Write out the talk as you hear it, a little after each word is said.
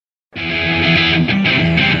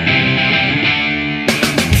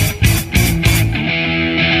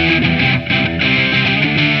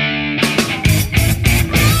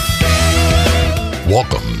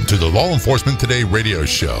Law Enforcement Today radio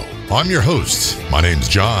show. I'm your host. My name's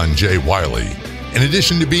John J. Wiley. In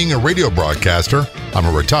addition to being a radio broadcaster, I'm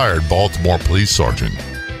a retired Baltimore police sergeant.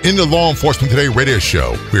 In the Law Enforcement Today radio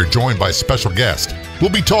show, we are joined by special guests. We'll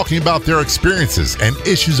be talking about their experiences and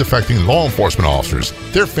issues affecting law enforcement officers,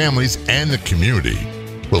 their families, and the community.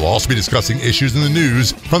 We'll also be discussing issues in the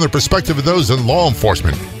news from the perspective of those in law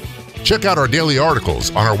enforcement. Check out our daily articles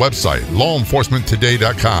on our website,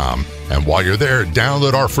 lawenforcementtoday.com. And while you're there,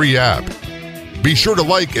 download our free app. Be sure to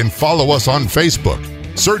like and follow us on Facebook.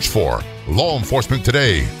 Search for Law Enforcement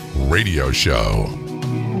Today Radio Show.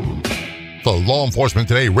 The Law Enforcement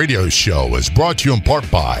Today Radio Show is brought to you in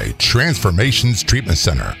part by Transformations Treatment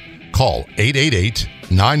Center. Call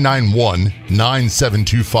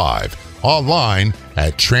 888-991-9725. Online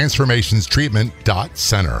at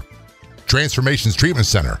transformationstreatment.center. Transformations Treatment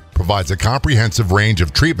Center provides a comprehensive range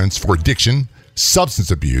of treatments for addiction, substance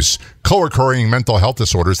abuse, co-occurring mental health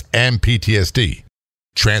disorders, and PTSD.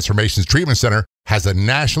 Transformations Treatment Center has a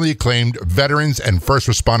nationally acclaimed veterans and first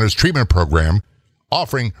responders treatment program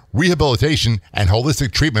offering rehabilitation and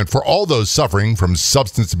holistic treatment for all those suffering from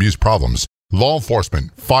substance abuse problems. Law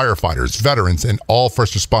enforcement, firefighters, veterans, and all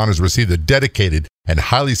first responders receive the dedicated and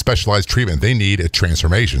highly specialized treatment they need at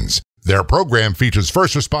Transformations. Their program features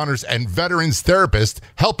first responders and veterans therapists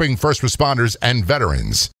helping first responders and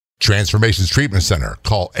veterans. Transformations Treatment Center.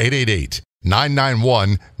 Call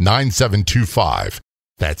 888-991-9725.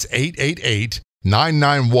 That's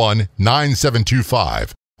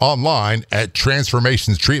 888-991-9725. Online at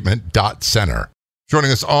transformationstreatment.center.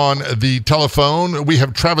 Joining us on the telephone, we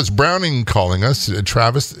have Travis Browning calling us.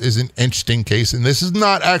 Travis is an interesting case, and this is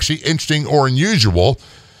not actually interesting or unusual.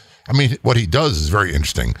 I mean, what he does is very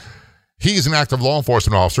interesting. He's an active law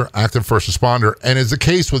enforcement officer, active first responder, and as the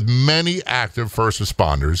case with many active first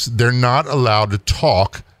responders, they're not allowed to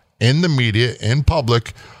talk in the media, in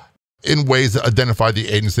public, in ways that identify the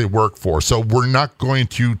agency they work for. So we're not going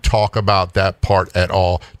to talk about that part at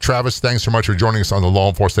all. Travis, thanks so much for joining us on the Law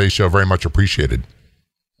Enforcement Today show. Very much appreciated.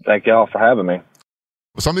 Thank y'all for having me.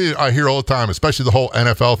 Something that I hear all the time, especially the whole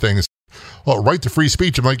NFL thing, is, well, right to free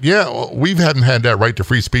speech. I'm like, yeah, well, we hadn't had that right to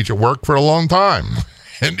free speech at work for a long time.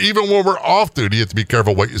 And even when we're off duty, you have to be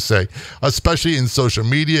careful what you say, especially in social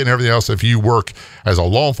media and everything else. If you work as a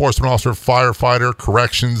law enforcement officer, firefighter,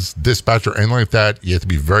 corrections, dispatcher, and like that, you have to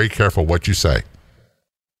be very careful what you say.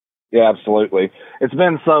 Yeah, absolutely. It's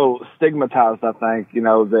been so stigmatized, I think,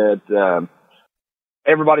 that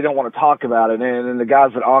everybody don't want to talk about it. And the guys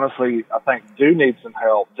that honestly, I think, do need some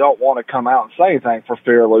help don't want to come out and say anything for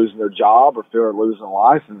fear of losing their job or fear of losing a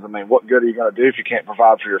license. I mean, what good are you going to do if you can't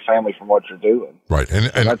provide for your family from what you're doing? Right.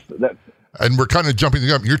 And we're kind of jumping the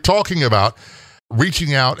gun. You're talking about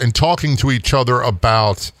reaching out and talking to each other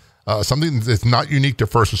about something that's not unique to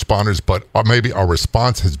first responders, but maybe our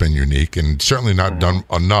response has been unique and certainly not done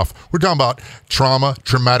enough. We're talking about trauma,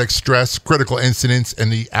 traumatic stress, critical incidents,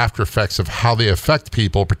 and the after effects of how they affect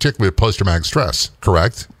people, particularly with post-traumatic stress,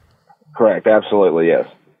 correct? Correct, absolutely, yes.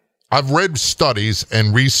 I've read studies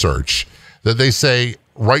and research that they say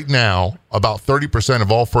right now about 30%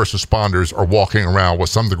 of all first responders are walking around with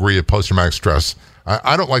some degree of post-traumatic stress.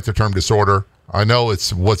 I don't like the term disorder. I know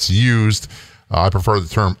it's what's used. I prefer the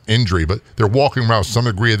term injury, but they're walking around with some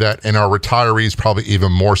degree of that, and our retirees probably even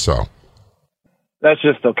more so. That's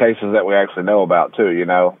just the cases that we actually know about, too,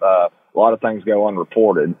 a lot of things go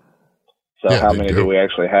unreported. So how many do we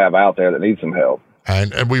actually have out there that need some help?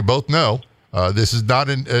 And we both know this is not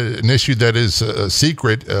an issue that is a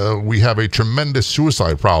secret. We have a tremendous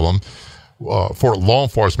suicide problem for law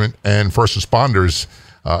enforcement and first responders.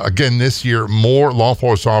 Again, this year, more law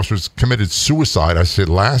enforcement officers committed suicide, I said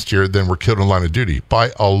last year, than were killed in line of duty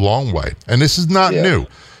by a long way. And this is not new.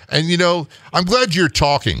 And, I'm glad you're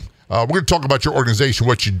talking. We're going to talk about your organization,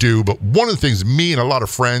 what you do. But one of the things me and a lot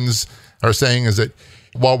of friends are saying is that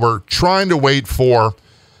while we're trying to wait for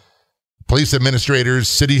police administrators,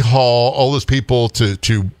 city hall, all those people to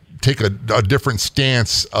take a different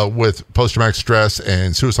stance with post-traumatic stress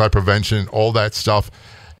and suicide prevention, all that stuff,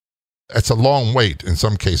 it's a long wait in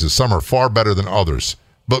some cases. Some are far better than others.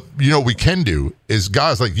 But, what we can do is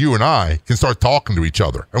guys like you and I can start talking to each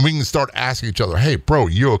other. And we can start asking each other, hey, bro,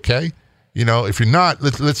 you okay? If you're not,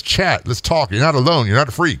 let's chat. Let's talk. You're not alone. You're not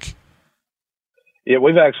a freak. Yeah,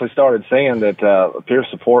 we've actually started seeing that peer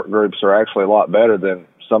support groups are actually a lot better than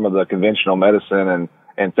some of the conventional medicine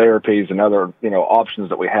and therapies and other, options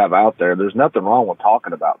that we have out there. There's nothing wrong with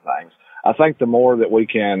talking about things. I think the more that we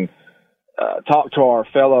can talk to our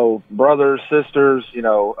fellow brothers, sisters,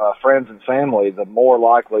 friends and family, the more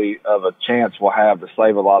likely of a chance we'll have to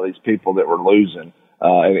save a lot of these people that we're losing,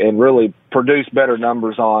 and really produce better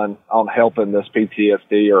numbers on helping this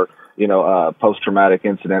PTSD or, post-traumatic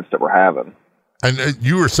incidents that we're having. And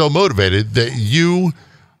you were so motivated that you,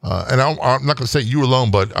 and I'm not going to say you alone,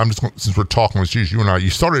 but I'm just going, since we're talking with you and I, you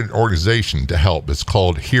started an organization to help. It's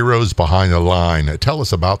called Heroes Behind the Line. Tell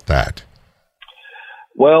us about that.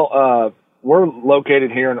 Well, we're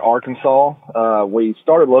located here in Arkansas. We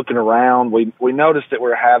started looking around. We noticed that we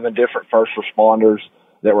were having different first responders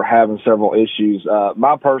that were having several issues.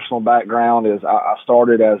 My personal background is I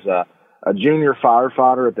started as a junior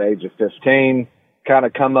firefighter at the age of 15. Kind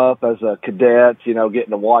of come up as a cadet,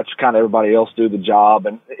 getting to watch kind of everybody else do the job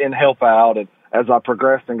and help out. And as I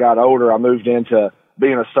progressed and got older, I moved into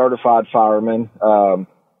being a certified fireman.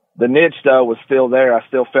 The niche, though, was still there. I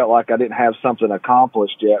still felt like I didn't have something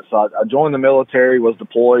accomplished yet. So I joined the military, was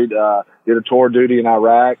deployed, did a tour of duty in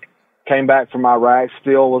Iraq, came back from Iraq,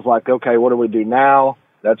 still was like, okay, what do we do now?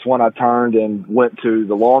 That's when I turned and went to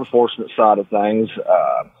the law enforcement side of things.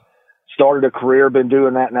 Started a career, been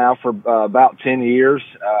doing that now for about 10 years,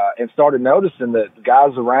 and started noticing that the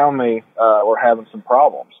guys around me were having some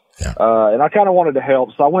problems. Yeah. And I kind of wanted to help,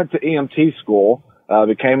 so I went to EMT school,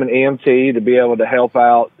 became an EMT to be able to help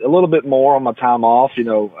out a little bit more on my time off,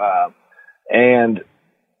 and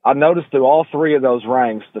I noticed through all three of those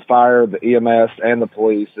ranks, the fire, the EMS, and the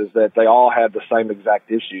police, is that they all had the same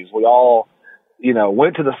exact issues. We all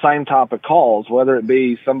went to the same type of calls, whether it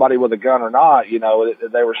be somebody with a gun or not,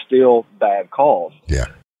 they were still bad calls. Yeah.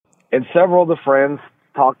 And several of the friends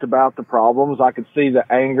talked about the problems. I could see the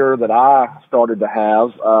anger that I started to have,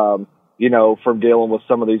 from dealing with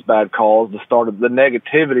some of these bad calls, the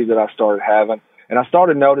negativity that I started having. And I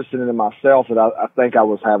started noticing it in myself that I think I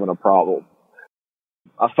was having a problem.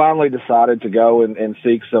 I finally decided to go and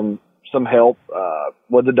seek some help,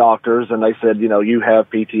 with the doctors. And they said, you have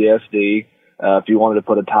PTSD. If you wanted to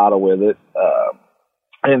put a title with it.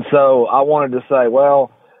 And so I wanted to say,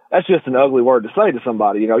 well, that's just an ugly word to say to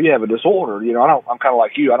somebody. You have a disorder. I'm kind of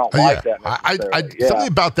like you. I don't like that necessarily. Something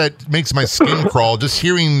about that makes my skin crawl just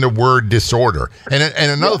hearing the word disorder. And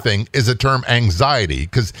another thing is the term anxiety,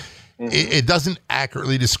 because it doesn't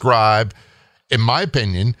accurately describe, in my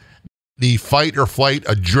opinion, the fight or flight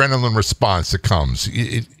adrenaline response that comes.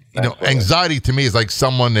 Anxiety to me is like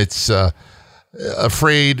someone that's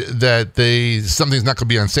afraid that something's not going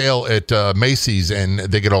to be on sale at Macy's and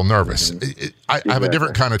they get all nervous. I have a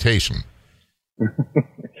different connotation.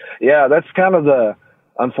 Yeah, that's kind of the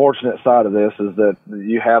unfortunate side of this, is that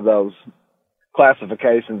you have those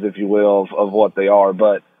classifications, if you will, of what they are.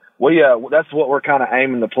 But that's what we're kind of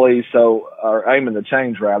aiming to please, or aiming to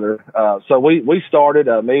change rather. So we started,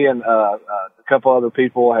 me and a couple other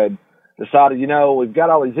people had decided, we've got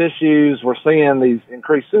all these issues. We're seeing these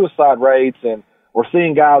increased suicide rates, and we're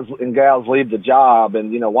seeing guys and gals leave the job.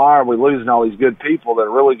 And, why are we losing all these good people that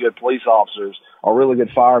are really good police officers or really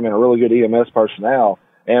good firemen or really good EMS personnel?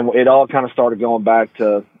 And it all kind of started going back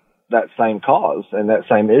to that same cause and that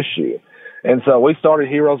same issue. And so we started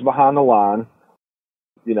Heroes Behind the Line.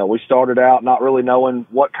 We started out not really knowing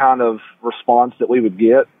what kind of response that we would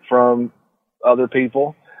get from other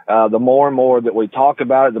people. The more and more that we talk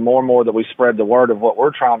about it, the more and more that we spread the word of what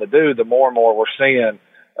we're trying to do, the more and more we're seeing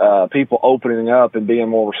people opening up and being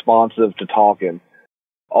more responsive to talking.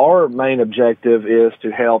 Our main objective is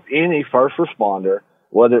to help any first responder,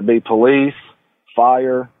 whether it be police,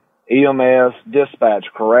 fire, EMS, dispatch,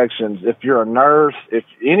 corrections. If you're a nurse, if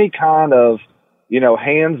any kind of,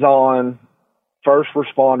 hands-on first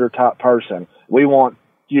responder type person, we want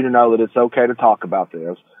you to know that it's okay to talk about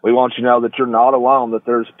this. We want you to know that you're not alone, that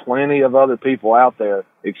there's plenty of other people out there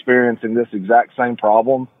experiencing this exact same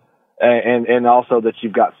problem, and also that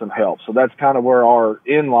you've got some help. So that's kind of where our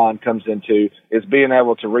inline comes into, is being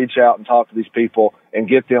able to reach out and talk to these people and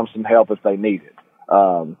get them some help if they need it.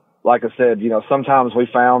 Like I said, sometimes we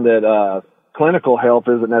found that clinical help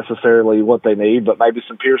isn't necessarily what they need, but maybe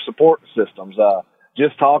some peer support systems.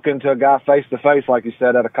 Just talking to a guy face-to-face, like you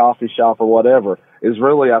said, at a coffee shop or whatever, is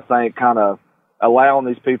really, I think, kind of allowing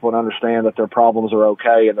these people to understand that their problems are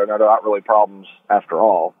okay and they're not really problems after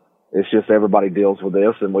all. It's just everybody deals with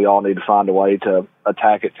this, and we all need to find a way to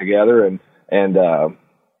attack it together and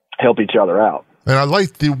help each other out. And I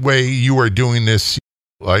like the way you are doing this,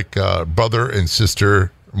 like brother and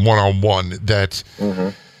sister one-on-one, that... Mm-hmm.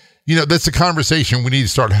 That's a conversation we need to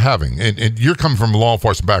start having. And you're coming from a law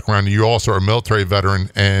enforcement background. You also are a military veteran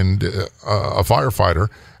and a firefighter.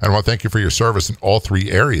 And I want to thank you for your service in all three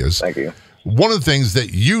areas. Thank you. One of the things that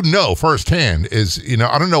firsthand is,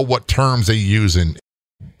 I don't know what terms they use in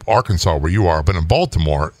Arkansas where you are, but in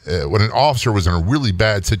Baltimore, when an officer was in a really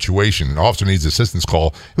bad situation, an officer needs assistance call,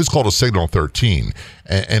 it was called a Signal 13.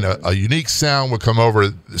 And a unique sound would come over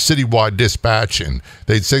citywide dispatch, and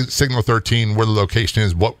they'd say Signal 13, where the location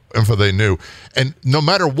is, what info they knew. And no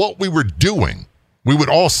matter what we were doing, we would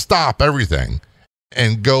all stop everything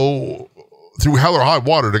and go through hell or high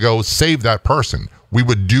water to go save that person. We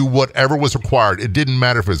would do whatever was required. It didn't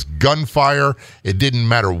matter if it was gunfire. It didn't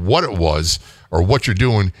matter what it was or what you're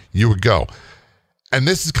doing, you would go. And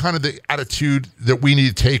this is kind of the attitude that we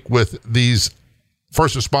need to take with these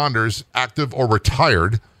first responders, active or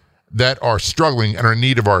retired, that are struggling and are in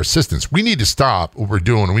need of our assistance. We need to stop what we're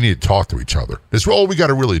doing, and we need to talk to each other. That's all we got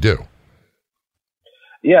to really do.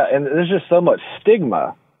 Yeah, and there's just so much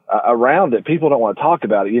stigma around it. People don't want to talk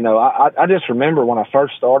about it. You know, I just remember when I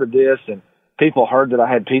first started this and people heard that I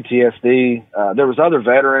had PTSD. There was other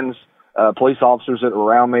veterans, police officers that were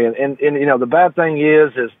around me. And you know, the bad thing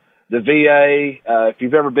is the VA, if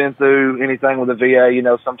you've ever been through anything with the VA, you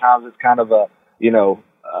know, sometimes it's kind of a, you know,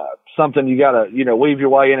 something you got to, you know, weave your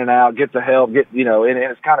way in and out, get the help, you know, and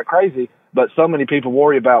it's kind of crazy. But so many people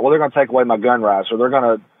worry about, well, they're going to take away my gun rights, or they're going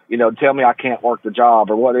to, you know, tell me I can't work the job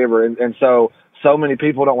or whatever. And so many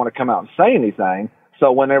people don't want to come out and say anything.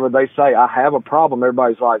 So whenever they say, I have a problem,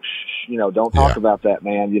 everybody's like, shh, you know, don't talk about that,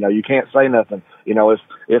 man. You know, you can't say nothing. You know, if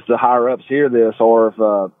the higher ups hear this, or if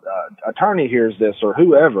attorney hears this, or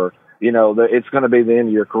whoever, you know, it's going to be the end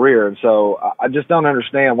of your career. And so I just don't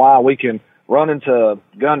understand why we can run into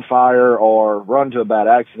gunfire or run to a bad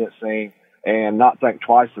accident scene and not think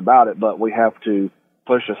twice about it, but we have to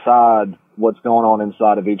push aside what's going on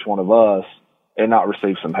inside of each one of us and not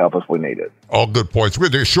receive some help if we need it. All good points. We're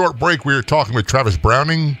going to take a short break. We were talking with Travis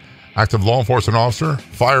Browning, active law enforcement officer,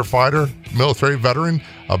 firefighter, military veteran,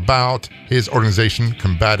 about his organization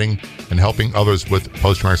combating and helping others with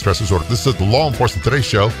post-traumatic stress disorder. This is the Law Enforcement Today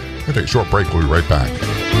Show. We're going to take a short break. We'll be right back.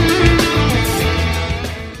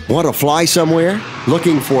 Want to fly somewhere?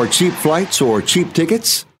 Looking for cheap flights or cheap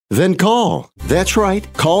tickets? Then call. That's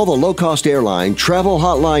right. Call the low-cost airline travel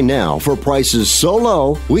hotline now for prices so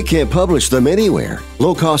low we can't publish them anywhere.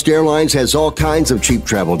 Low-cost airlines has all kinds of cheap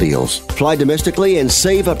travel deals. Fly domestically and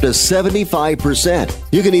save up to 75%.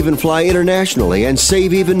 You can even fly internationally and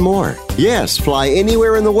save even more. Yes, fly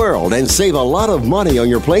anywhere in the world and save a lot of money on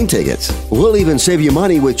your plane tickets. We'll even save you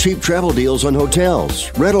money with cheap travel deals on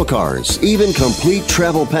hotels, rental cars, even complete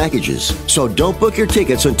travel packages. So don't book your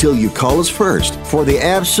tickets until you call us first for the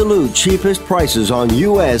absolute cheapest prices on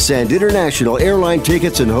U.S. and international airline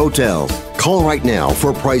tickets and hotels. Call right now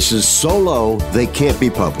for prices so low they can't be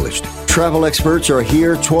published. Travel experts are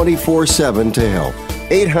here 24/7 to help.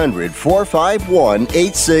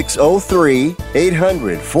 800-451-8603.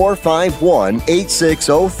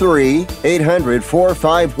 800-451-8603.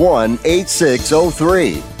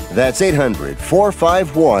 800-451-8603. That's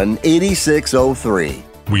 800-451-8603.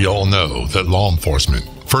 We all know that law enforcement,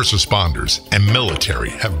 first responders, and military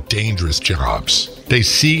have dangerous jobs. They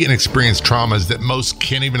see and experience traumas that most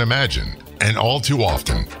can't even imagine. And all too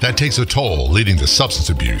often, that takes a toll, leading to substance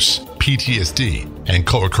abuse, PTSD, and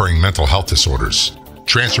co-occurring mental health disorders.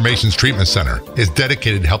 Transformations Treatment Center is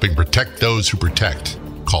dedicated to helping protect those who protect.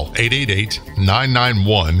 Call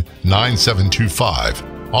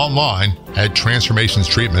 888-991-9725. Online at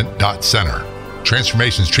transformationstreatment.center.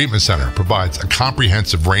 Transformations Treatment Center provides a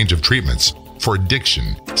comprehensive range of treatments for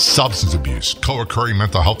addiction, substance abuse, co-occurring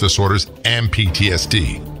mental health disorders, and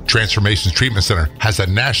PTSD. Transformations Treatment Center has a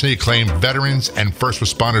nationally acclaimed veterans and first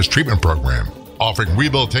responders treatment program, offering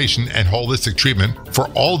rehabilitation and holistic treatment for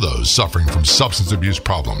all those suffering from substance abuse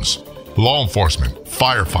problems. Law enforcement,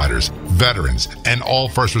 firefighters, veterans, and all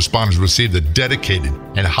first responders receive the dedicated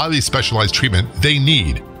and highly specialized treatment they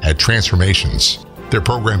need at Transformations. Their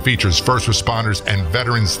program features first responders and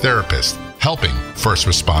veterans therapists helping first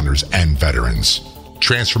responders and veterans.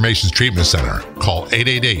 Transformations Treatment Center. Call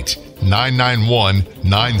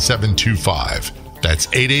 888-991-9725. That's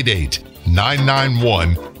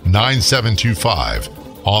 888-991-9725.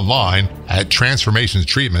 Online at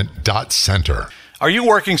transformationstreatment.center. Are you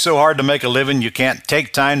working so hard to make a living you can't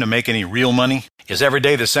take time to make any real money? Is every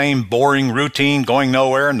day the same boring routine going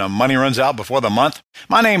nowhere and the money runs out before the month?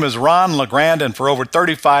 My name is Ron LeGrand, and for over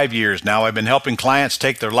 35 years now I've been helping clients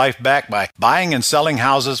take their life back by buying and selling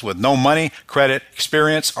houses with no money, credit,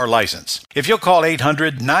 experience, or license. If you'll call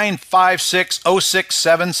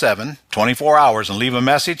 800-956-0677, 24 hours, and leave a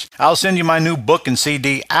message, I'll send you my new book and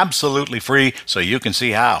CD absolutely free so you can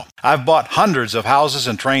see how. I've bought hundreds of houses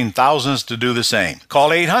and trained thousands to do the same. Call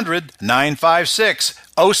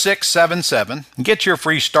 800-956-0677 and get your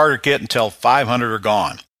free starter kit until 500 are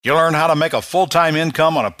gone. You'll learn how to make a full-time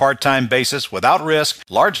income on a part-time basis without risk,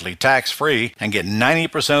 largely tax-free, and get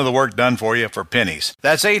 90% of the work done for you for pennies.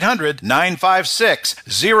 That's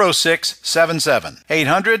 800-956-0677.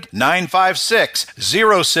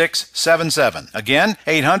 800-956-0677. Again,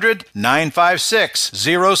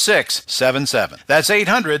 800-956-0677. That's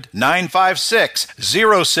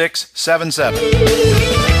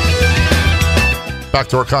 800-956-0677. Back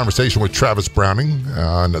to our conversation with Travis Browning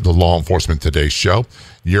on the Law Enforcement Today show.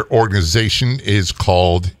 Your organization is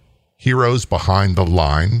called Heroes Behind the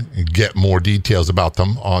Line. Get more details about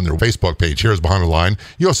them on their Facebook page, Heroes Behind the Line.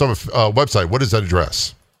 You also have a website. What is that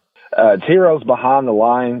address? It's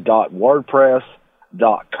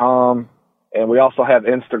heroesbehindtheline.wordpress.com. And we also have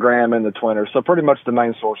Instagram and the Twitter. So pretty much the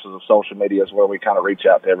main sources of social media is where we kind of reach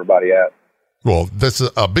out to everybody at. Well, that's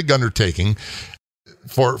a big undertaking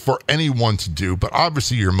for anyone to do, but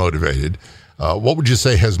obviously you're motivated. What would you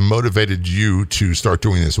say has motivated you to start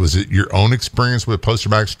doing this? Was it your own experience with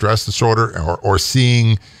post-traumatic stress disorder or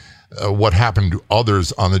seeing what happened to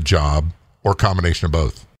others on the job, or a combination of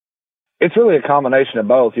both? It's really a combination of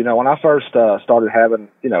both. You know, when I first started having,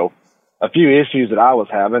 a few issues that I was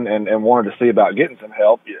having and wanted to see about getting some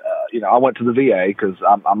help, I went to the VA because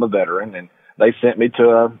I'm a veteran, and they sent me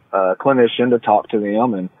to a clinician to talk to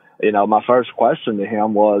them. And my first question to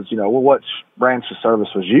him was, well, what branch of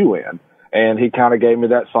service was you in? And he kind of gave me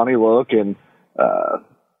that funny look, and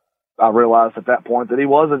I realized at that point that he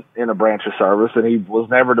wasn't in a branch of service, and he was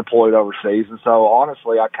never deployed overseas. And so,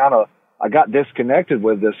 honestly, I got disconnected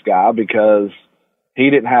with this guy because he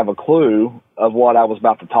didn't have a clue of what I was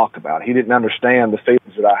about to talk about. He didn't understand the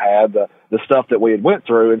feelings that I had, the stuff that we had went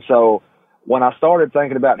through. And so when I started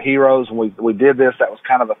thinking about heroes and we did this, that was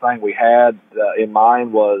kind of the thing we had in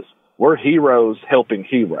mind was we're heroes helping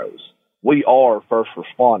heroes. We are first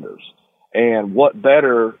responders. And what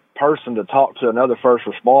better person to talk to another first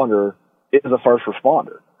responder is a first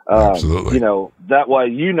responder. Absolutely. That way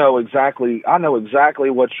I know exactly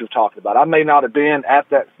what you're talking about. I may not have been at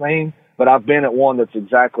that scene, but I've been at one that's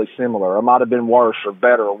exactly similar. I might have been worse or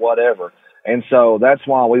better or whatever. And so that's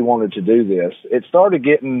why we wanted to do this. It started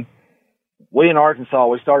we in Arkansas,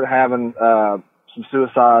 we started having some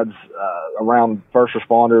suicides around first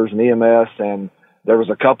responders and EMS, and there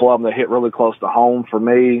was a couple of them that hit really close to home for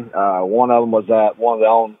me. One of them was at one of the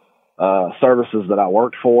own services that I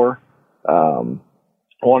worked for.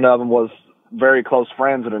 One of them was very close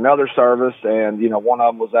friends at another service, and one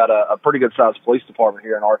of them was at a pretty good sized police department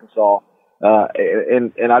here in Arkansas.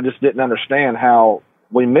 And I just didn't understand how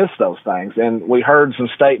we missed those things. And we heard some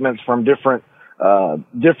statements from different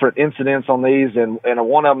incidents on these, and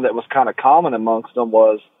one of them that was kind of common amongst them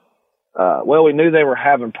was, we knew they were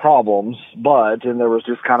having problems, and there was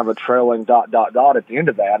just kind of a trailing ... at the end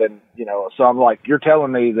of that. And, so I'm like, you're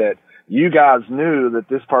telling me that you guys knew that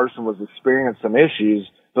this person was experiencing some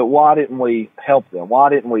issues, but why didn't we help them? Why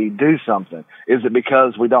didn't we do something? Is it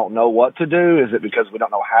because we don't know what to do? Is it because we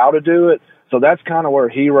don't know how to do it? So that's kind of where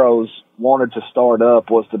Heroes wanted to start up,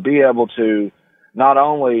 was to be able to not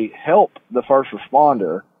only help the first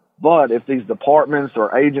responder, but if these departments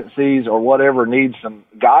or agencies or whatever need some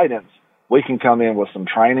guidance, we can come in with some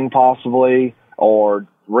training possibly, or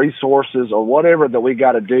resources, or whatever that we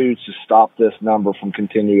got to do to stop this number from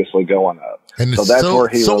continuously going up. And so it's that's where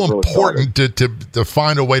Heroes so really important to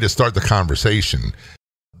find a way to start the conversation.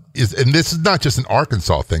 And this is not just an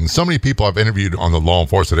Arkansas thing. So many people I've interviewed on the Law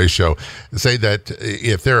Enforcement Today show say that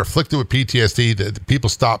if they're afflicted with PTSD, that people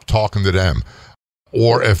stop talking to them.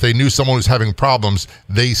 Or if they knew someone was having problems,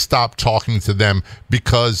 they stopped talking to them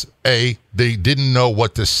because A, they didn't know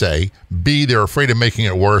what to say. B, they're afraid of making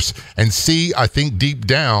it worse. And C, I think deep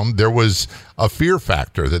down there was a fear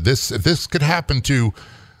factor that if this could happen to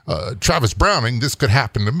Travis Browning, this could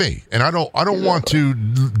happen to me. And I don't want to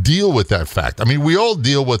deal with that fact. I mean, we all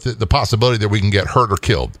deal with the possibility that we can get hurt or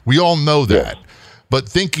killed. We all know that. Yeah. But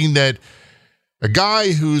thinking that a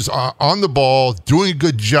guy who's on the ball, doing a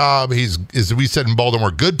good job, he's, as we said in Baltimore,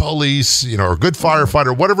 good police, or good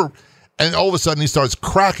firefighter, whatever, and all of a sudden he starts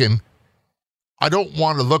cracking, I don't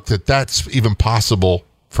want to look that that's even possible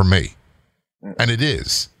for me. And it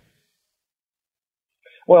is.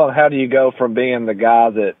 Well, how do you go from being the guy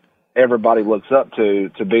that everybody looks up to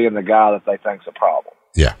being the guy that they think's a problem?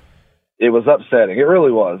 Yeah. It was upsetting. It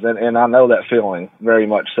really was. And I know that feeling very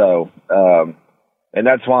much so. And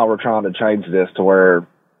that's why we're trying to change this to where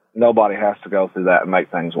nobody has to go through that and make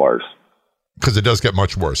things worse. Because it does get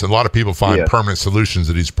much worse. And a lot of people find permanent solutions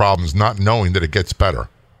to these problems, not knowing that it gets better.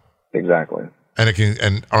 Exactly. And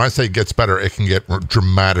and when I say it gets better, it can get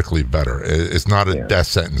dramatically better. It's not a death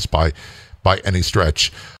sentence by any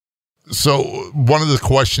stretch. So one of the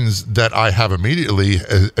questions that I have immediately,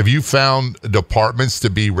 have you found departments to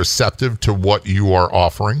be receptive to what you are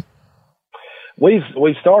offering?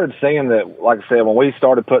 We started seeing that, like I said, when we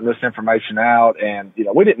started putting this information out, and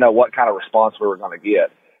we didn't know what kind of response we were going to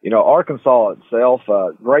get. Arkansas itself,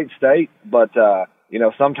 great state, but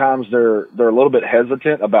sometimes they're a little bit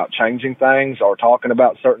hesitant about changing things or talking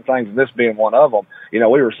about certain things. And this being one of them, we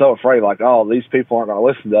were so afraid, like, oh, these people aren't going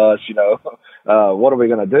to listen to us. What are we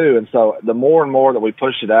going to do? And so the more and more that we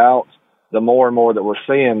push it out, the more and more that we're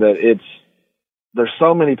seeing that there's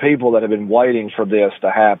so many people that have been waiting for this to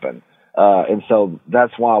happen. And so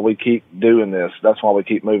that's why we keep doing this. That's why we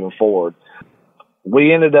keep moving forward.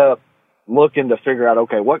 We ended up looking to figure out,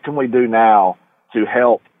 okay, what can we do now to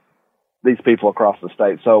help these people across the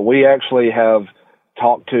state? So we actually have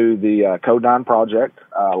talked to the Code 9 Project.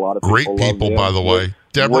 A lot of great people, by the way.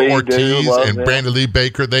 Deborah Ortiz and Brandy Lee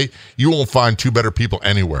Baker. You won't find two better people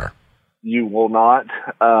anywhere. You will not.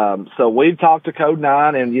 So we've talked to Code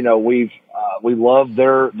 9, and we love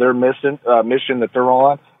their mission that they're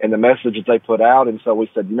on and the message that they put out. And so we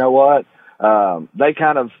said, you know what? They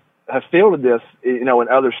kind of have fielded this, in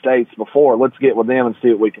other states before. Let's get with them and see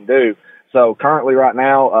what we can do. So currently, right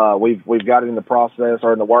now, we've got it in the process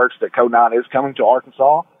or in the works that Code 9 is coming to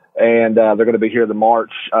Arkansas, and they're going to be here the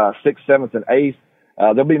March 6th, 7th, and 8th.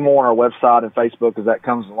 There'll be more on our website and Facebook as that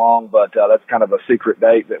comes along, but that's kind of a secret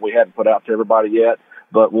date that we hadn't put out to everybody yet,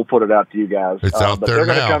 but we'll put it out to you guys. It's out but there they're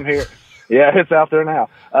now. Going to come here. Yeah, it's out there now.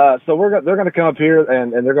 So they're going to come up here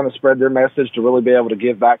and they're going to spread their message to really be able to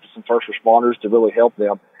give back to some first responders to really help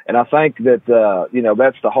them. And I think that,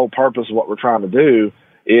 that's the whole purpose of what we're trying to do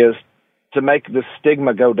is to make the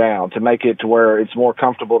stigma go down, to make it to where it's more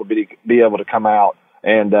comfortable to be able to come out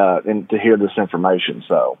and to hear this information.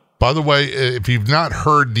 So, by the way, if you've not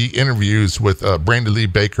heard the interviews with Brandy Lee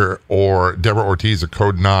Baker or Deborah Ortiz of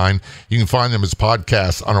Code 9, you can find them as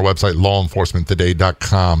podcasts on our website,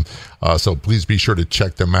 lawenforcementtoday.com. So please be sure to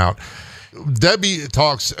check them out.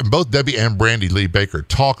 Both Debbie and Brandy Lee Baker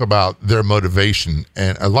talk about their motivation,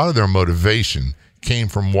 and a lot of their motivation came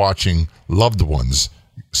from watching loved ones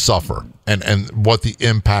suffer and what the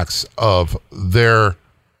impacts of their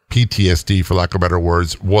PTSD, for lack of better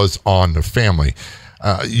words, was on the family.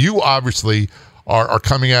 You obviously are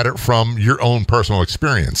coming at it from your own personal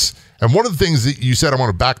experience. And one of the things that you said, I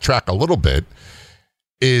want to backtrack a little bit,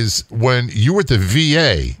 is when you were at the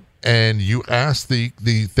VA and you asked the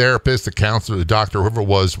therapist, the counselor, the doctor, whoever it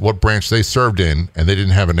was, what branch they served in, and they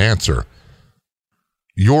didn't have an answer.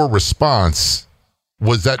 Your response,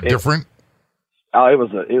 was that different? Oh,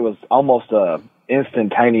 it was almost a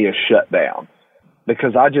instantaneous shutdown,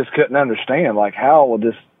 because I just couldn't understand, like, how would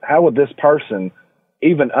this person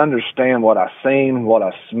even understand what I seen, what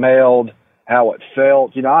I smelled, how it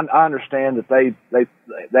felt. I understand that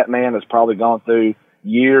that man has probably gone through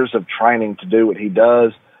years of training to do what he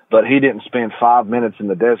does, but he didn't spend 5 minutes in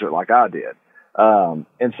the desert like I did.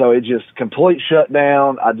 And so it just complete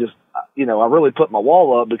shutdown. I really put my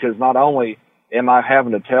wall up, because not only am I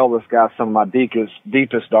having to tell this guy some of my deepest,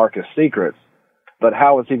 darkest secrets, but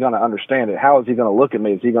how is he going to understand it? How is he going to look at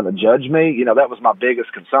me? Is he going to judge me? That was my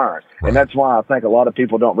biggest concern. Right. And that's why I think a lot of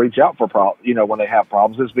people don't reach out for when they have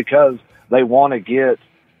problems, is because they don't want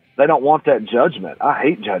that judgment. I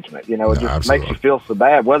hate judgment. It just absolutely makes you feel so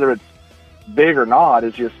bad, whether it's big or not.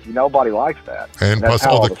 It's just, nobody likes that. And plus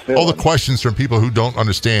all the questions from people who don't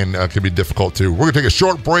understand can be difficult too. We're going to take a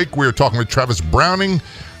short break. We're talking with Travis Browning,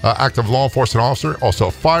 active law enforcement officer, also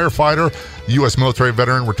a firefighter, U.S. military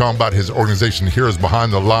veteran. We're talking about his organization, Heroes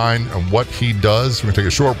Behind the Line, and what he does. We're going to take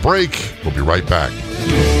a short break. We'll be right back.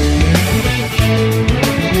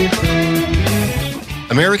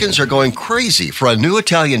 Americans are going crazy for a new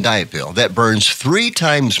Italian diet pill that burns 3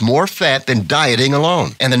 times more fat than dieting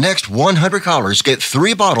alone. And the next 100 callers get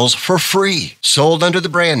 3 bottles for free. Sold under the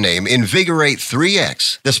brand name Invigorate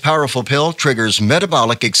 3X, this powerful pill triggers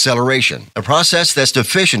metabolic acceleration, a process that's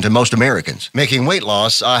deficient in most Americans, making weight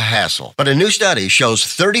loss a hassle. But a new study shows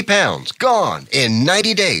 30 pounds gone in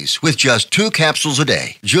 90 days with just 2 capsules a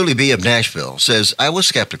day. Julie B. of Nashville says, I was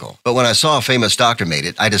skeptical, but when I saw a famous doctor made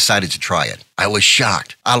it, I decided to try it. I was shocked.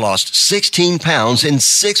 I lost 16 pounds in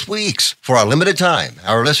 6 weeks. For a limited time,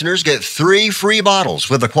 our listeners get 3 free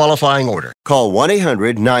bottles with a qualifying order. Call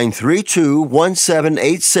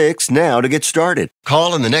 1-800-932-1786 now to get started.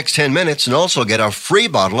 Call in the next 10 minutes and also get a free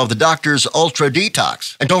bottle of the doctor's Ultra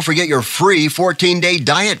Detox. And don't forget your free 14-day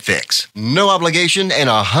diet fix. No obligation and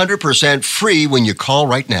 100% free when you call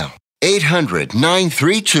right now.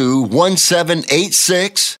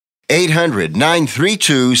 800-932-1786.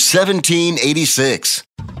 800-932-1786.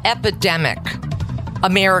 Epidemic.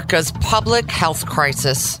 America's public health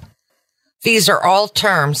crisis. These are all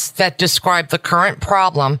terms that describe the current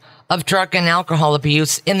problem of drug and alcohol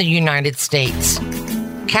abuse in the United States.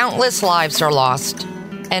 Countless lives are lost,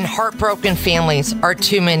 and heartbroken families are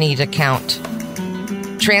too many to count.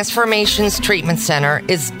 Transformations Treatment Center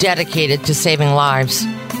is dedicated to saving lives.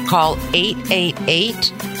 Call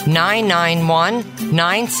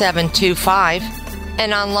 888-991-9725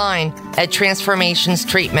 and online at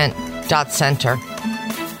transformationstreatment.center.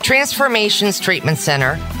 Transformations Treatment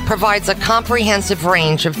Center provides a comprehensive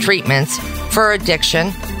range of treatments for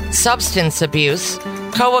addiction, substance abuse,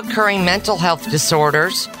 co-occurring mental health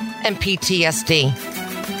disorders, and PTSD.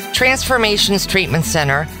 Transformations Treatment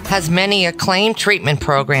Center has many acclaimed treatment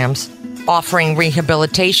programs offering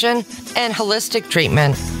rehabilitation and holistic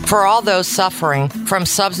treatment for all those suffering from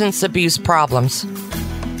substance abuse problems.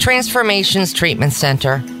 Transformations Treatment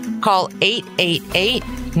Center. Call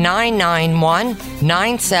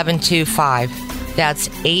 888-991-9725. That's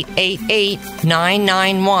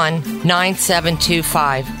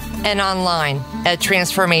 888-991-9725. And online at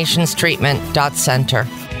transformationstreatment.center.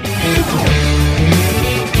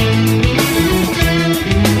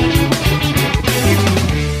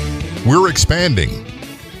 We're expanding.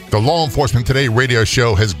 The Law Enforcement Today radio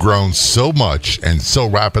show has grown so much and so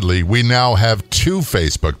rapidly, we now have 2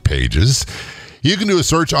 Facebook pages. You can do a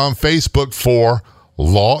search on Facebook for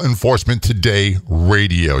Law Enforcement Today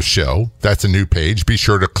radio show. That's a new page. Be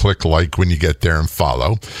sure to click like when you get there and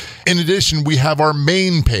follow. In addition, we have our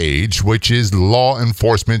main page, which is Law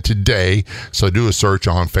Enforcement Today. So do a search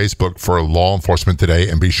on Facebook for Law Enforcement Today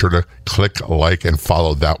and be sure to click like and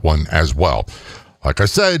follow that one as well. Like I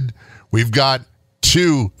said, we've got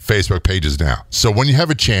 2 Facebook pages now. So when you have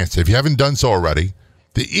a chance, if you haven't done so already,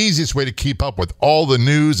 the easiest way to keep up with all the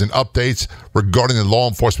news and updates regarding the Law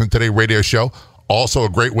Enforcement Today radio show, also a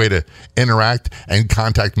great way to interact and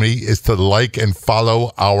contact me, is to like and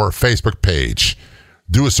follow our Facebook page.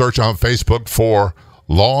 Do a search on Facebook for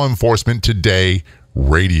Law Enforcement Today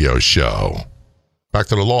radio show. Back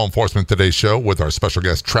to the Law Enforcement Today show with our special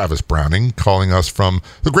guest, Travis Browning, calling us from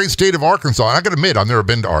the great state of Arkansas. And I got to admit, I've never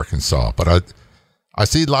been to Arkansas, but I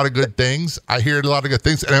see a lot of good things. I hear a lot of good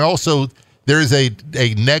things. And also, there is a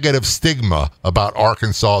negative stigma about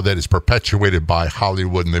Arkansas that is perpetuated by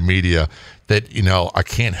Hollywood and the media that, I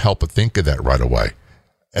can't help but think of that right away.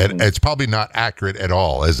 And it's probably not accurate at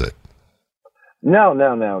all, is it? No.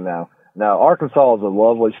 Arkansas is a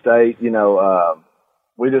lovely state. We're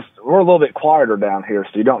a little bit quieter down here,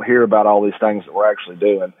 so you don't hear about all these things that we're actually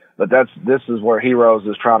doing. But this is where Heroes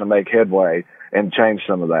is trying to make headway and change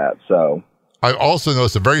some of that. So I also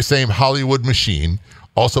noticed the very same Hollywood machine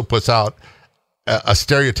also puts out a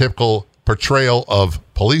stereotypical portrayal of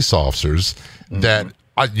police officers that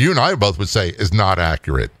you and I both would say is not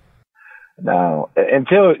accurate. No,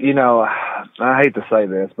 until, I hate to say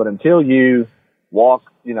this, but until you walk,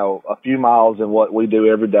 a few miles in what we do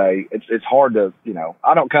every day, it's hard to,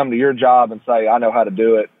 I don't come to your job and say I know how to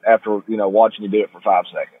do it after, watching you do it for 5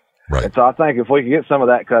 seconds. Right. And so I think if we can get some of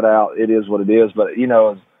that cut out, it is what it is. But,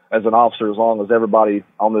 as an officer, as long as everybody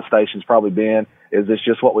on this station's probably been, is it's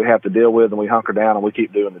just what we have to deal with, and we hunker down and we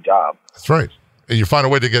keep doing the job. That's right. And you find a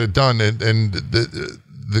way to get it done, and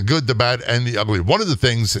the good, the bad, and the ugly. One of the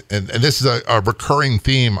things, and this is a recurring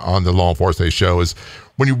theme on the Law Enforcement show, is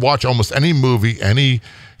when you watch almost any movie, any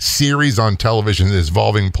series on television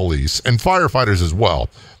involving police and firefighters as well,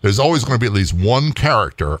 there's always going to be at least one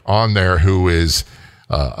character on there who is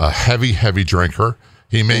a heavy drinker.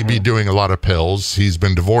 He may be doing a lot of pills. He's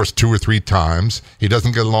been divorced 2 or 3 times. He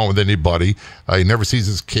doesn't get along with anybody. He never sees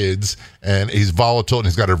his kids, and he's volatile, and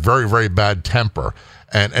he's got a very, very bad temper.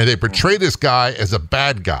 And they portray this guy as a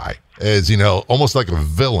bad guy, as, almost like a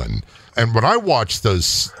villain. And when I watch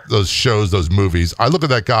those shows, those movies, I look at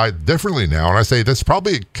that guy differently now, and I say, that's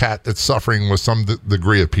probably a cat that's suffering with some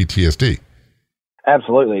degree of PTSD.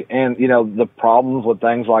 Absolutely. And, the problems with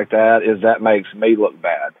things like that is that makes me look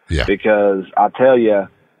bad. Yeah. Because I tell you,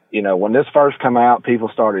 when this first come out, people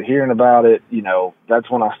started hearing about it. That's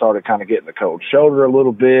when I started kind of getting the cold shoulder a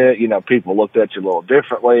little bit. People looked at you a little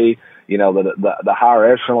differently. The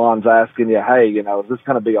higher echelons asking you, hey, is this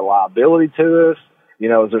going to be a liability to us?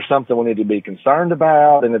 Is there something we need to be concerned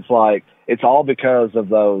about? And it's like, it's all because of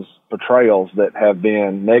those portrayals that have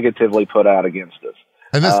been negatively put out against us.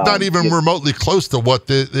 And that's not even remotely close to what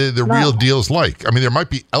the real deal is like. I mean, there might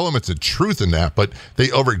be elements of truth in that, but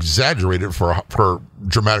they over-exaggerate it for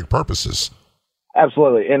dramatic purposes.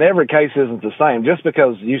 Absolutely. And every case isn't the same. Just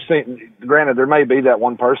because granted, there may be that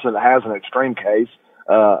one person that has an extreme case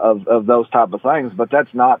of those type of things, but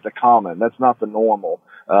that's not the common. That's not the normal,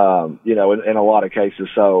 in a lot of cases.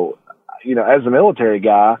 So, as a military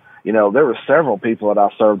guy, there were several people that I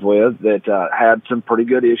served with that had some pretty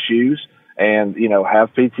good issues and,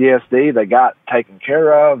 have PTSD. They got taken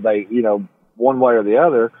care of, they, one way or the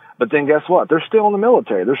other. But then guess what? They're still in the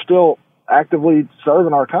military. They're still actively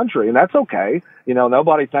serving our country, and that's okay.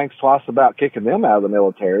 Nobody thinks twice about kicking them out of the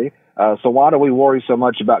military. So why do we worry so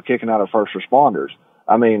much about kicking out our first responders?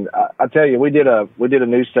 I mean, I tell you, we did a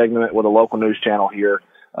news segment with a local news channel here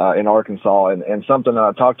in Arkansas, and something that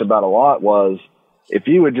I talked about a lot was if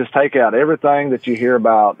you would just take out everything that you hear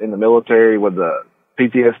about in the military with the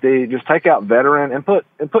PTSD, just take out veteran and put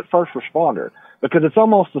first responder, because it's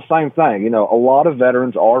almost the same thing. A lot of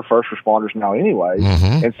veterans are first responders now anyway.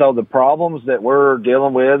 Mm-hmm. And so the problems that we're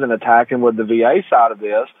dealing with and attacking with the VA side of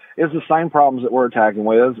this is the same problems that we're attacking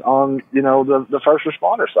with on, the first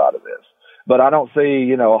responder side of this. But I don't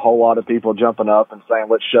see, a whole lot of people jumping up and saying,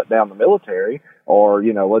 let's shut down the military, or,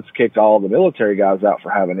 let's kick all the military guys out for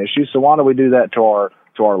having issues. So why don't we do that to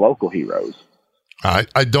our local heroes?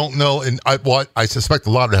 I don't know. And I suspect a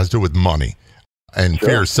lot of it has to do with money and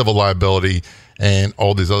fear of civil liability and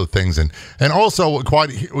all these other things. And also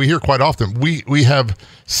we hear quite often, we have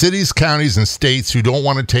cities, counties, and states who don't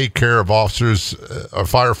want to take care of officers or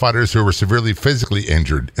firefighters who were severely physically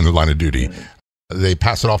injured in the line of duty. Mm-hmm. They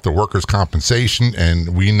pass it off to workers' compensation,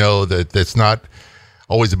 and we know that that's not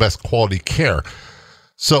always the best quality care.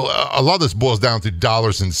 So a lot of this boils down to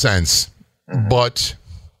dollars and cents. Mm-hmm. But,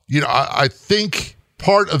 I think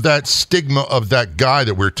part of that stigma of that guy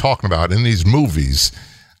that we're talking about in these movies,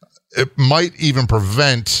 it might even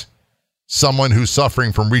prevent someone who's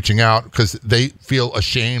suffering from reaching out because they feel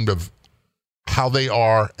ashamed of how they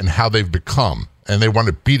are and how they've become. And they want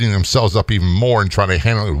to beating themselves up even more and trying to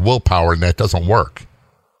handle it with willpower, and that doesn't work.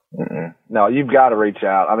 Mm-mm. No, you've got to reach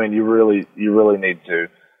out. I mean, you really need to.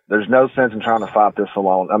 There's no sense in trying to fight this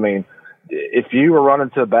alone. I mean, if you were running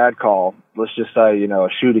to a bad call, let's just say, a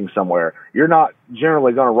shooting somewhere, you're not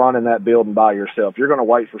generally going to run in that building by yourself. You're going to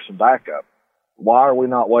wait for some backup. Why are we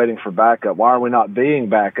not waiting for backup? Why are we not being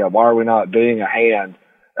backup? Why are we not being a hand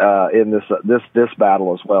in this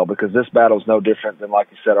battle as well? Because this battle is no different than, like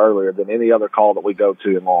you said earlier, than any other call that we go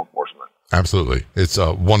to in law enforcement. Absolutely. It's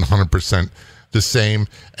 100% the same.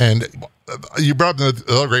 And you brought up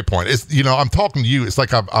another great point. It's, I'm talking to you. It's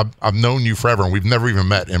like I've known you forever, and we've never even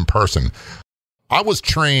met in person. I was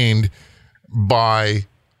trained by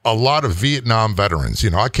a lot of Vietnam veterans.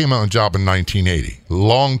 I came on a job in 1980, a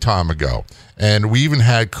long time ago. And we even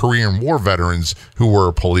had Korean War veterans who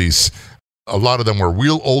were police. A lot of them were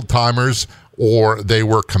real old timers, or they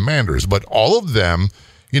were commanders, but all of them,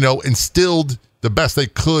 instilled the best they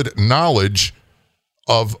could knowledge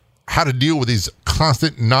of how to deal with these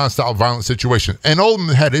constant, nonstop violent situations. And all of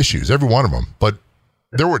them had issues, every one of them, but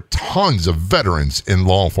there were tons of veterans in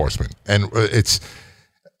law enforcement, and it's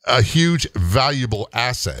a huge, valuable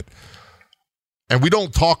asset. And we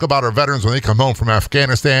don't talk about our veterans when they come home from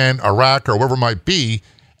Afghanistan, Iraq, or wherever it might be,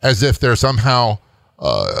 as if they're somehow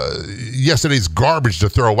yesterday's garbage to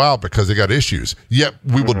throw out because they got issues. Yet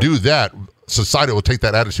we will do that. Society will take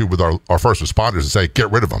that attitude with our first responders and say, get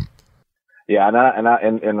rid of them. Yeah,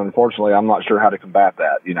 and unfortunately, I'm not sure how to combat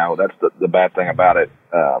that. That's the bad thing about it.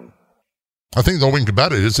 I think the only way to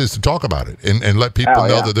combat it is to talk about it and let people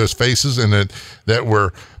know that there's faces and that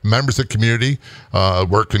we're members of the community.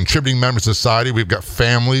 We're contributing members of society. We've got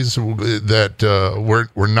families that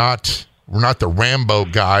we're not the Rambo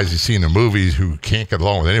guys you see in the movies who can't get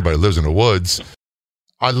along with anybody who lives in the woods.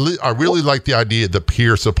 I really like the idea of the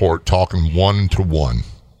peer support, talking one-to-one.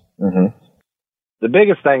 Mm-hmm. The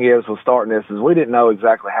biggest thing with starting this is we didn't know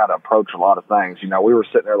exactly how to approach a lot of things. We were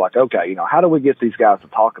sitting there like, okay, how do we get these guys to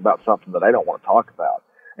talk about something that they don't want to talk about?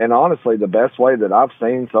 And honestly, the best way that I've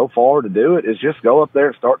seen so far to do it is just go up there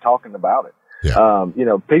and start talking about it. Yeah.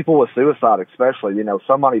 People with suicide especially,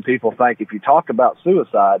 so many people think if you talk about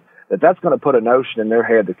suicide, that's going to put a notion in their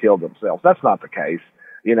head to kill themselves. That's not the case.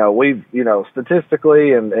 We've,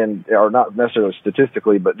 statistically or not necessarily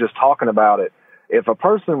statistically, but just talking about it, if a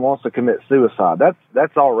person wants to commit suicide,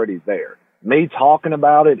 that's already there. Me talking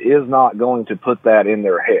about it is not going to put that in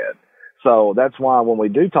their head. So that's why when we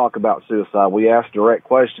do talk about suicide, we ask direct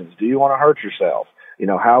questions. Do you want to hurt yourself?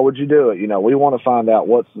 How would you do it? We want to find out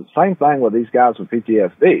what's the same thing with these guys with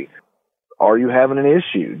PTSD. Are you having an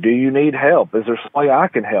issue? Do you need help? Is there some way I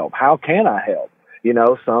can help? How can I help?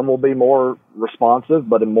 Some will be more responsive,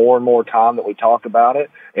 but the more and more time that we talk about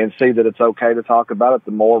it and see that it's okay to talk about it,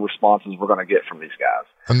 the more responses we're going to get from these guys.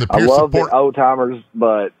 And I love the old timers,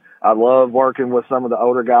 but I love working with some of the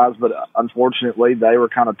older guys, but unfortunately they were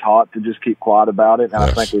kind of taught to just keep quiet about it. And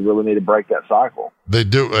I think we really need to break that cycle. They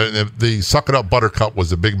do. The suck it up buttercup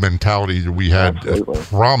was a big mentality that we had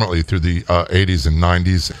prominently through the 80s and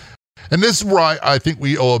 90s. And this is where I think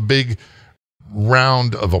we owe a big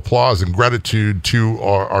round of applause and gratitude to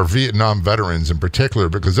our Vietnam veterans in particular,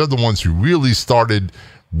 because they're the ones who really started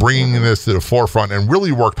bringing this to the forefront and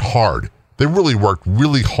really worked hard. They really worked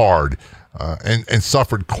really hard and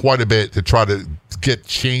suffered quite a bit to try to get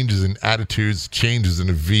changes in attitudes, changes in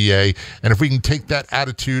the VA. And if we can take that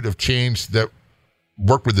attitude of change that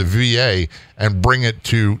worked with the VA and bring it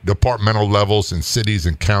to departmental levels in cities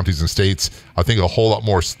and counties and states, I think a whole lot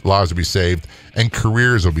more lives will be saved and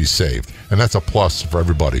careers will be saved. And that's a plus for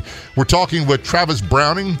everybody. We're talking with Travis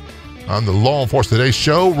Browning on the Law Enforcement Today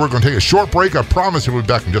show. We're going to take a short break. I promise we'll be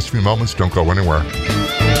back in just a few moments. Don't go anywhere.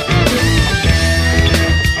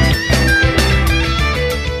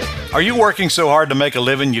 Are you working so hard to make a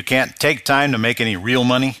living you can't take time to make any real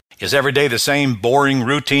money? Is every day the same boring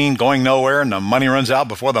routine going nowhere and the money runs out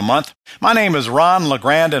before the month? My name is Ron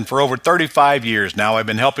LeGrand, and for over 35 years now I've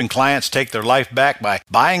been helping clients take their life back by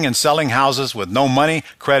buying and selling houses with no money,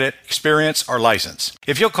 credit, experience, or license.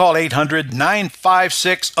 If you'll call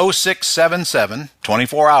 800-956-0677,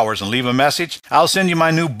 24 hours, and leave a message, I'll send you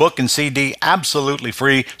my new book and CD absolutely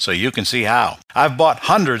free so you can see how. I've bought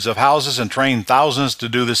hundreds of houses and trained thousands to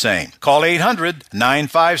do the same. Call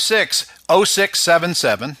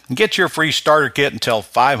 800-956-0677 and get your free starter kit until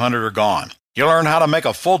 500 are gone. You'll learn how to make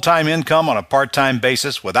a full-time income on a part-time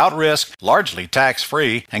basis without risk, largely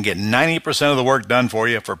tax-free, and get 90% of the work done for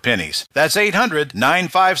you for pennies. That's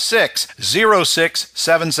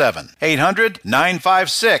 800-956-0677.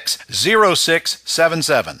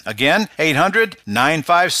 800-956-0677. Again,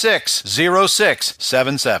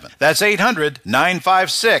 800-956-0677. That's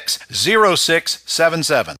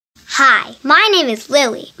 800-956-0677. Hi, my name is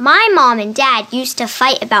Lily. My mom and dad used to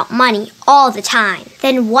fight about money all the time.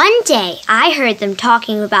 Then one day, I heard them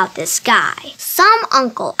talking about this guy, some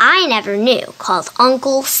uncle I never knew, called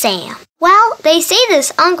Uncle Sam. Well, they say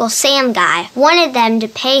this Uncle Sam guy wanted them to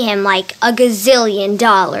pay him like $1 gazillion,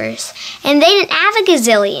 and they didn't have $1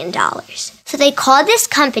 gazillion. So they called this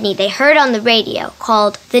company they heard on the radio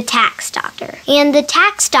called the Tax Doctor. And the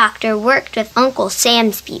Tax Doctor worked with Uncle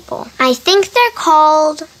Sam's people. I think they're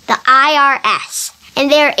called the IRS.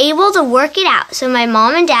 And they were able to work it out so my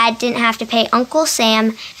mom and dad didn't have to pay Uncle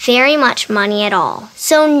Sam very much money at all.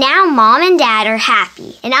 So now mom and dad are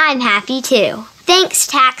happy, and I'm happy too. Thanks,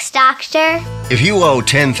 Tax Doctor. If you owe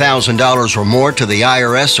 $10,000 or more to the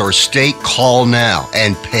IRS or state, call now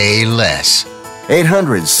and pay less.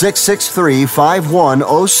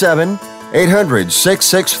 800-663-5107.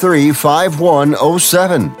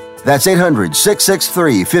 800-663-5107. That's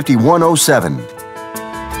 800-663-5107.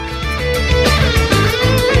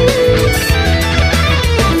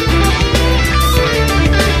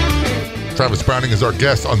 Travis Browning is our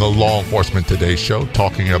guest on the Law Enforcement Today show,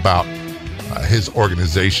 talking about his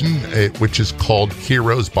organization, which is called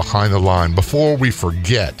Heroes Behind the Line. Before we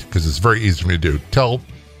forget, because it's very easy for me to do, tell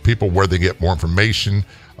people where they get more information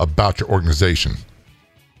about your organization.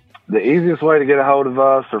 The easiest way to get a hold of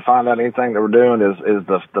us or find out anything that we're doing is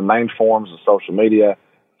the main forms of social media: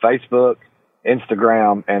 Facebook,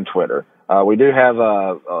 Instagram, and Twitter. We do have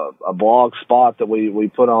a blog spot that we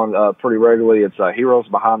put on pretty regularly. It's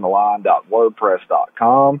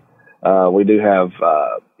heroesbehindtheline.wordpress.com. We do have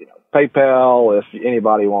PayPal if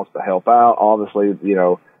anybody wants to help out. Obviously,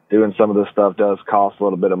 doing some of this stuff does cost a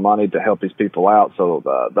little bit of money to help these people out. So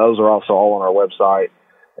those are also all on our website,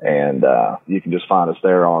 and you can just find us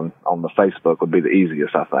there on the Facebook would be the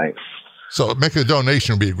easiest, I think. So making a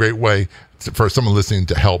donation would be a great way for someone listening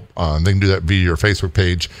to help. They can do that via your Facebook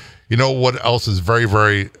page. You know what else is very,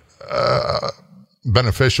 very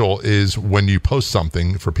beneficial is when you post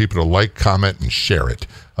something for people to like, comment, and share it.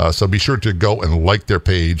 So be sure to go and like their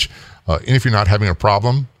page. And if you're not having a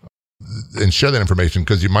problem, and share that information,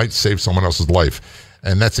 because you might save someone else's life.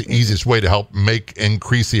 And that's the easiest way to help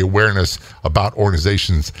increase the awareness about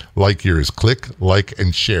organizations like yours. Click, like,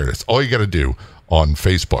 and share. That's all you got to do on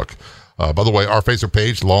Facebook. By the way, our Facebook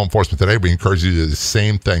page, Law Enforcement Today, we encourage you to do the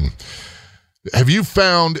same thing. Have you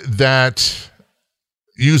found that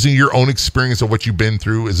using your own experience of what you've been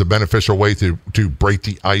through is a beneficial way to break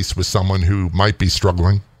the ice with someone who might be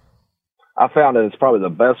struggling? I found that it's probably the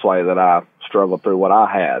best way that I struggled through what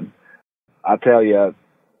I had. I tell you,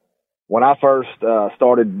 when I first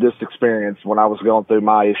started this experience, when I was going through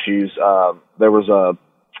my issues, there was a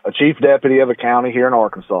chief deputy of a county here in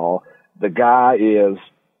Arkansas. The guy is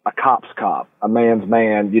a cop's cop, a man's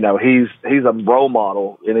man. He's a role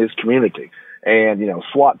model in his community. And,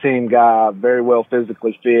 SWAT team guy, very well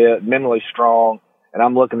physically fit, mentally strong. And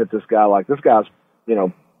I'm looking at this guy like, this guy's,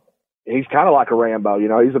 he's kind of like a Rambo.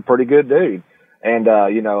 He's a pretty good dude. And,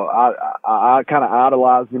 I kind of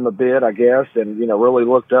idolized him a bit, I guess, and, really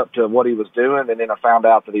looked up to what he was doing. And then I found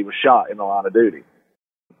out that he was shot in the line of duty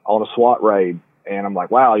on a SWAT raid. And I'm like,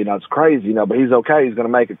 wow, it's crazy, but he's okay. He's going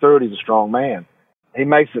to make it through it. He's a strong man. He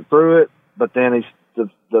makes it through it, but then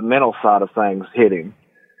the mental side of things hit him.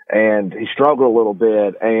 And he struggled a little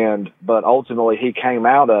bit, but ultimately he came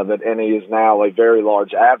out of it, and he is now a very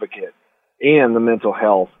large advocate in the mental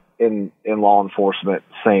health in law enforcement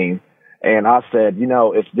scene. And I said,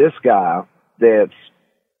 if this guy that's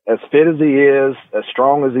as fit as he is, as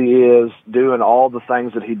strong as he is, doing all the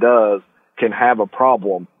things that he does, can have a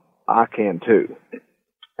problem, I can too.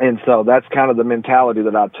 And so that's kind of the mentality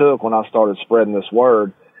that I took when I started spreading this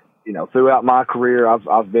word. Throughout my career,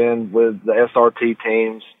 I've been with the SRT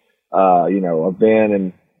teams. I've been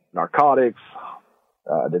in narcotics,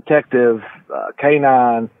 detective,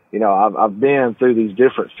 canine. I've been through these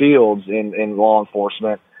different fields in law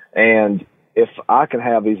enforcement. And if I can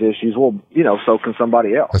have these issues, well, so can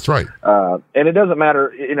somebody else. That's right. And it doesn't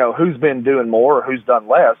matter, who's been doing more or who's done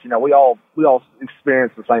less. We all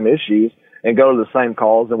experience the same issues and go to the same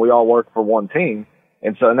calls, and we all work for one team.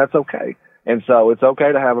 And that's okay. And so it's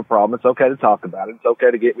okay to have a problem. It's okay to talk about it. It's okay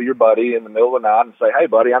to get with your buddy in the middle of the night and say, hey,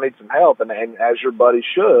 buddy, I need some help. And as your buddy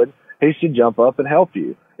should, he should jump up and help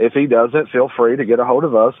you. If he doesn't, feel free to get a hold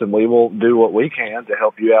of us, and we will do what we can to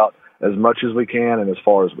help you out as much as we can and as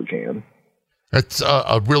far as we can. That's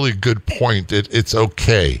a really good point. It's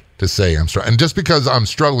okay to say I'm struggling. And just because I'm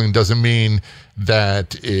struggling doesn't mean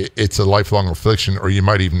that it's a lifelong affliction, or you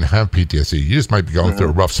might even have PTSD. You just might be going through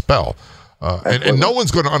a rough spell. And no one's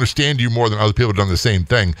going to understand you more than other people have done the same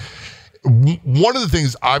thing. One of the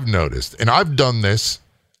things I've noticed, and I've done this,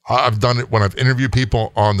 I've done it when I've interviewed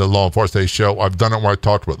people on the Law Enforcement Day show. I've done it when I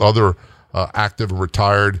talked with other active and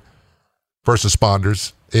retired first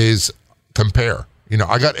responders, is compare.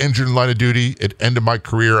 I got injured in line of duty at the end of my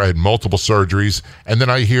career. I had multiple surgeries. And then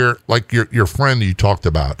I hear, like your friend that you talked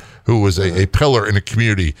about, who was a pillar in the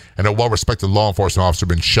community and a well-respected law enforcement officer,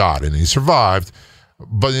 been shot, and he survived.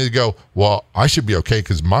 But then you go, well, I should be okay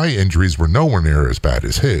because my injuries were nowhere near as bad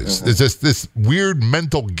as his. There's this weird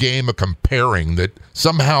mental game of comparing that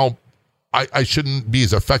somehow I shouldn't be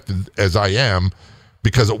as affected as I am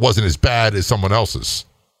because it wasn't as bad as someone else's.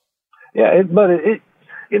 Yeah, but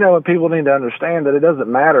people need to understand that it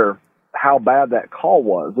doesn't matter how bad that call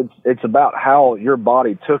was. It's about how your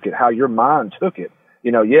body took it, how your mind took it.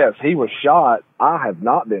 Yes, he was shot. I have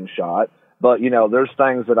not been shot. But, there's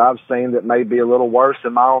things that I've seen that may be a little worse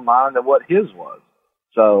in my own mind than what his was.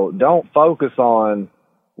 So don't focus on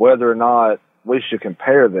whether or not we should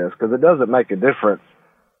compare this, because it doesn't make a difference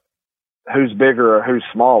who's bigger or who's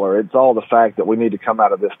smaller. It's all the fact that we need to come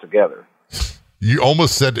out of this together. You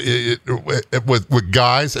almost said it with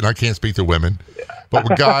guys, and I can't speak to women, but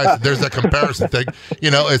with guys, there's that comparison thing.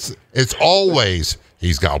 It's always,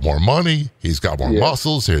 he's got more money, he's got more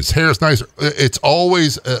muscles, his hair's nicer. It's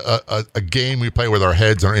always a game we play with our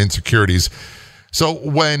heads and our insecurities. So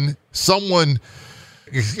when someone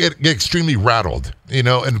get extremely rattled,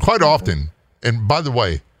 and quite often, and by the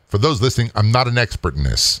way, for those listening, I'm not an expert in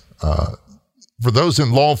this. For those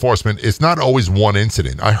in law enforcement, it's not always one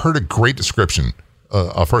incident. I heard a great description.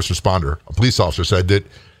 A first responder, a police officer, said that,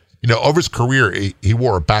 over his career, he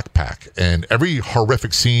wore a backpack, and every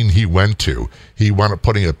horrific scene he went to, he wound up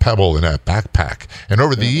putting a pebble in that backpack. And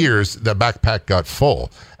over the years, that backpack got full.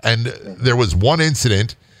 And there was one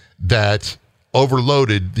incident that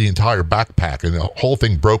overloaded the entire backpack, and the whole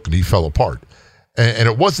thing broke and he fell apart. And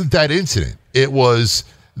it wasn't that incident. It was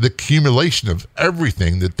the accumulation of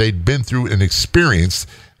everything that they'd been through and experienced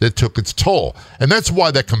that took its toll. And that's why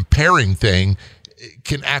that comparing thing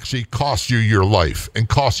can actually cost you your life and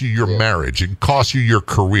cost you your marriage and cost you your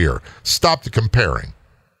career. Stop the comparing.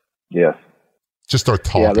 Yes. Just start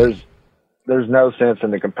talking. Yeah, there's no sense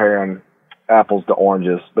in the comparing apples to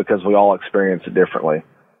oranges, because we all experience it differently.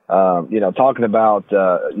 Talking about,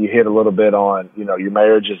 you hit a little bit on, your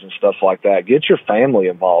marriages and stuff like that. Get your family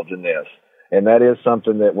involved in this. And that is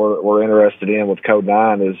something that we're interested in with Code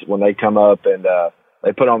 9, is when they come up and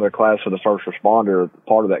they put on their class for the first responder,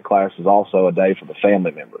 part of that class is also a day for the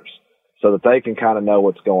family members, so that they can kind of know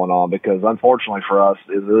what's going on. Because unfortunately for us,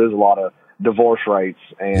 there is a lot of divorce rates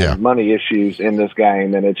and money issues in this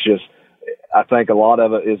game. And it's just, I think a lot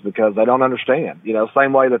of it is because they don't understand.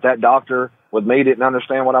 Same way that doctor with me didn't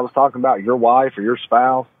understand what I was talking about. Your wife or your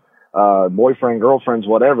spouse, boyfriend, girlfriends,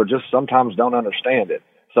 whatever, just sometimes don't understand it.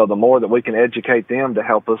 So the more that we can educate them to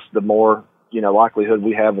help us, the more, likelihood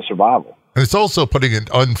we have of survival. And it's also putting an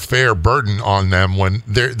unfair burden on them when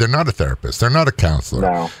they're not a therapist. They're not a counselor.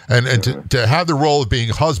 No. And to have the role of being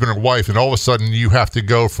husband or wife, and all of a sudden you have to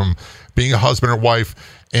go from being a husband or wife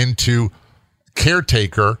into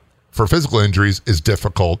caretaker for physical injuries is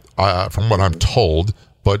difficult, from what I'm told.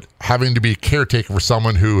 But having to be a caretaker for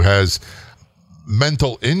someone who has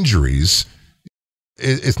mental injuries,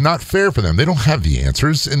 it's not fair for them. They don't have the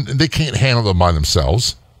answers, and they can't handle them by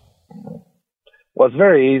themselves. Well, it's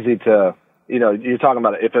very easy to, you're talking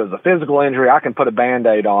about if it was a physical injury, I can put a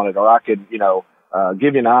Band-Aid on it, or I could,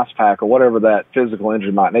 give you an ice pack or whatever that physical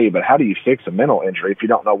injury might need. But how do you fix a mental injury if you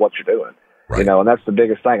don't know what you're doing? Right. And that's the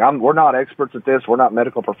biggest thing. We're not experts at this. We're not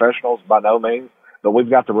medical professionals by no means, but we've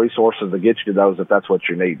got the resources to get you to those if that's what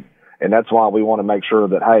you need. And that's why we want to make sure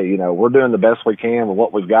that, hey, we're doing the best we can with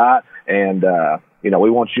what we've got. And, we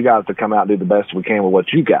want you guys to come out and do the best we can with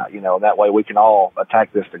what you got, and that way we can all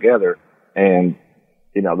attack this together. And,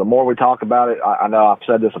 the more we talk about it, I know I've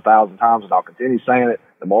said this 1,000 times and I'll continue saying it.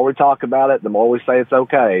 The more we talk about it, the more we say it's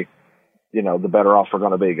okay, the better off we're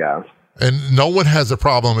going to be, guys. And no one has a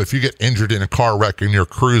problem if you get injured in a car wreck in your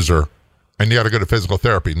cruiser and you got to go to physical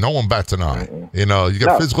therapy. No one bats an eye. You get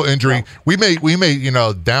a physical injury. No. We may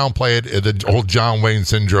downplay it, the old John Wayne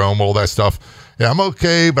syndrome, all that stuff. Yeah, I'm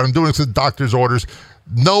okay, but I'm doing this with doctor's orders.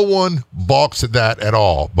 No one balks at that at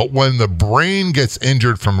all. But when the brain gets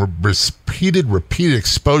injured from repeated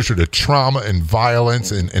exposure to trauma and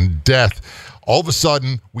violence and death, all of a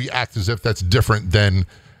sudden we act as if that's different than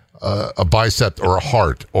a bicep or a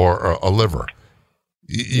heart or a liver.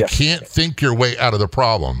 You can't think your way out of the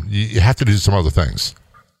problem. You have to do some other things.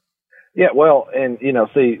 Yeah, well, and,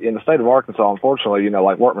 see, in the state of Arkansas, unfortunately,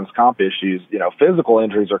 like workman's comp issues, physical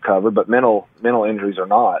injuries are covered, but mental injuries are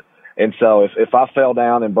not. And so if I fell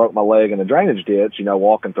down and broke my leg in a drainage ditch,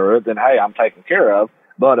 walking through it, then, hey, I'm taken care of.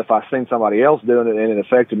 But if I seen somebody else doing it and it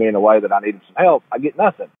affected me in a way that I needed some help, I get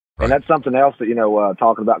nothing. Right. And that's something else that,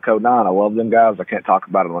 talking about Code 9, I love them guys. I can't talk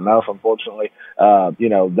about it enough, unfortunately.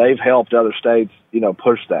 They've helped other states,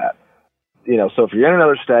 push that. So if you're in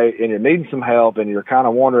another state and you're needing some help and you're kind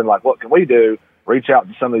of wondering, like, what can we do? Reach out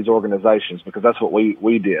to some of these organizations, because that's what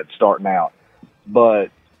we did starting out. But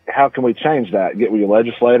how can we change that? Get with your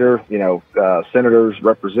legislator, senators,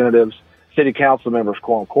 representatives, city council members,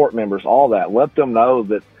 quorum court members, all that. Let them know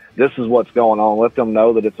that this is what's going on. Let them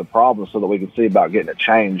know that it's a problem so that we can see about getting it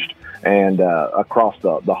changed and across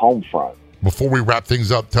the home front. Before we wrap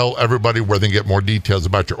things up, tell everybody where they can get more details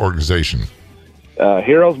about your organization.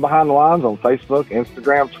 Heroes Behind the Lines on Facebook,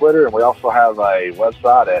 Instagram, Twitter, and we also have a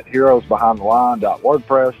website at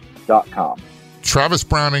heroesbehindtheline.wordpress.com. Travis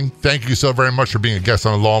Browning, thank you so very much for being a guest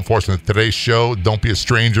on the Law Enforcement Today show. Don't be a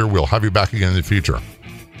stranger. We'll have you back again in the future.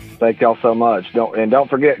 Thank y'all so much. Don't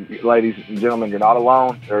forget, ladies and gentlemen, you're not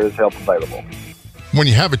alone. There is help available. When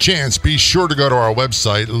you have a chance, be sure to go to our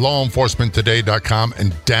website, lawenforcementtoday.com,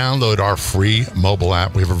 and download our free mobile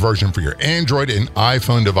app. We have a version for your Android and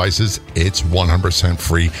iPhone devices. It's 100%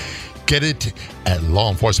 free. Get it at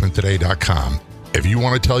lawenforcementtoday.com. If you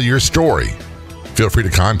want to tell your story, feel free to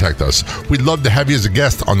contact us. We'd love to have you as a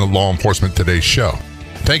guest on the Law Enforcement Today show.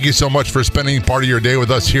 Thank you so much for spending part of your day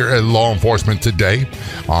with us here at Law Enforcement Today.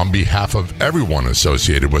 On behalf of everyone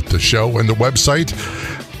associated with the show and the website,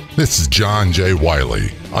 this is John J.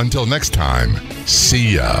 Wiley. Until next time,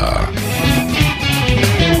 see ya.